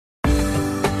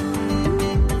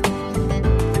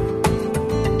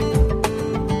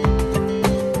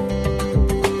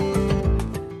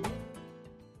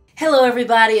Hello,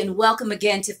 everybody, and welcome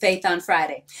again to Faith on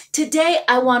Friday. Today,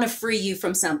 I want to free you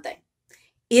from something.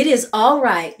 It is all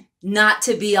right not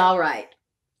to be all right.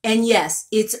 And yes,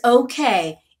 it's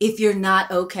okay if you're not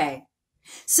okay.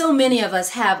 So many of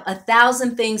us have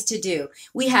 1,000 things to do.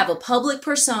 We have a public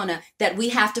persona that we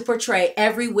have to portray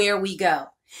everywhere we go.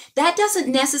 That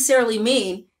doesn't necessarily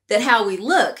mean that how we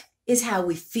look is how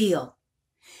we feel.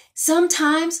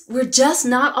 Sometimes we're just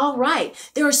not all right.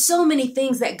 There are so many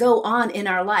things that go on in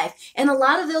our life, and a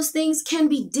lot of those things can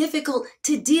be difficult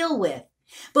to deal with.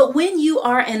 But when you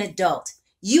are an adult,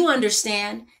 you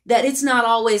understand that it's not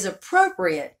always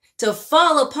appropriate to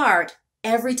fall apart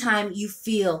every time you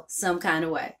feel some kind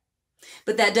of way.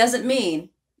 But that doesn't mean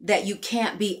that you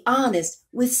can't be honest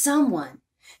with someone,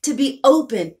 to be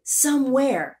open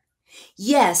somewhere.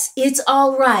 Yes, it's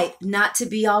all right not to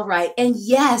be all right. And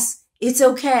yes, it's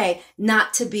okay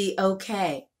not to be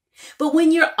okay. But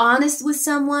when you're honest with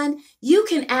someone, you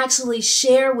can actually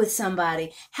share with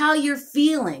somebody how you're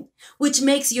feeling, which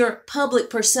makes your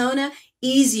public persona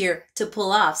easier to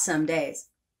pull off some days.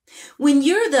 When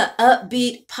you're the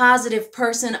upbeat, positive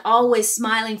person, always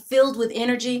smiling, filled with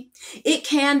energy, it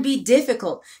can be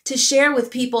difficult to share with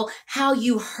people how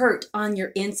you hurt on your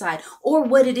inside or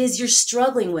what it is you're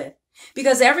struggling with,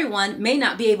 because everyone may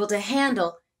not be able to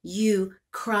handle you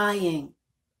crying.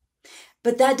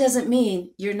 But that doesn't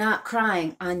mean you're not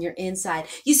crying on your inside.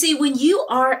 You see, when you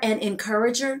are an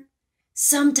encourager,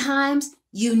 sometimes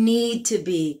you need to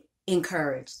be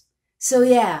encouraged. So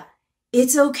yeah,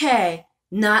 it's okay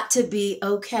not to be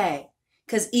okay,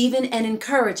 because even an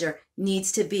encourager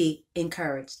needs to be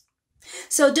encouraged.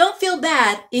 So don't feel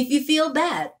bad if you feel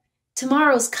bad.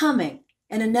 Tomorrow's coming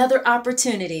and another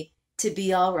opportunity to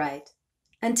be all right.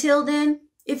 Until then,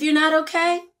 if you're not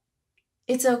okay,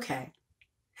 it's okay.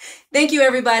 Thank you,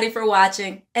 everybody, for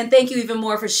watching, and thank you even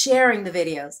more for sharing the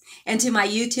videos. And to my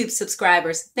YouTube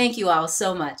subscribers, thank you all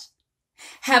so much.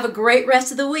 Have a great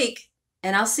rest of the week,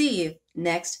 and I'll see you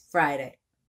next Friday.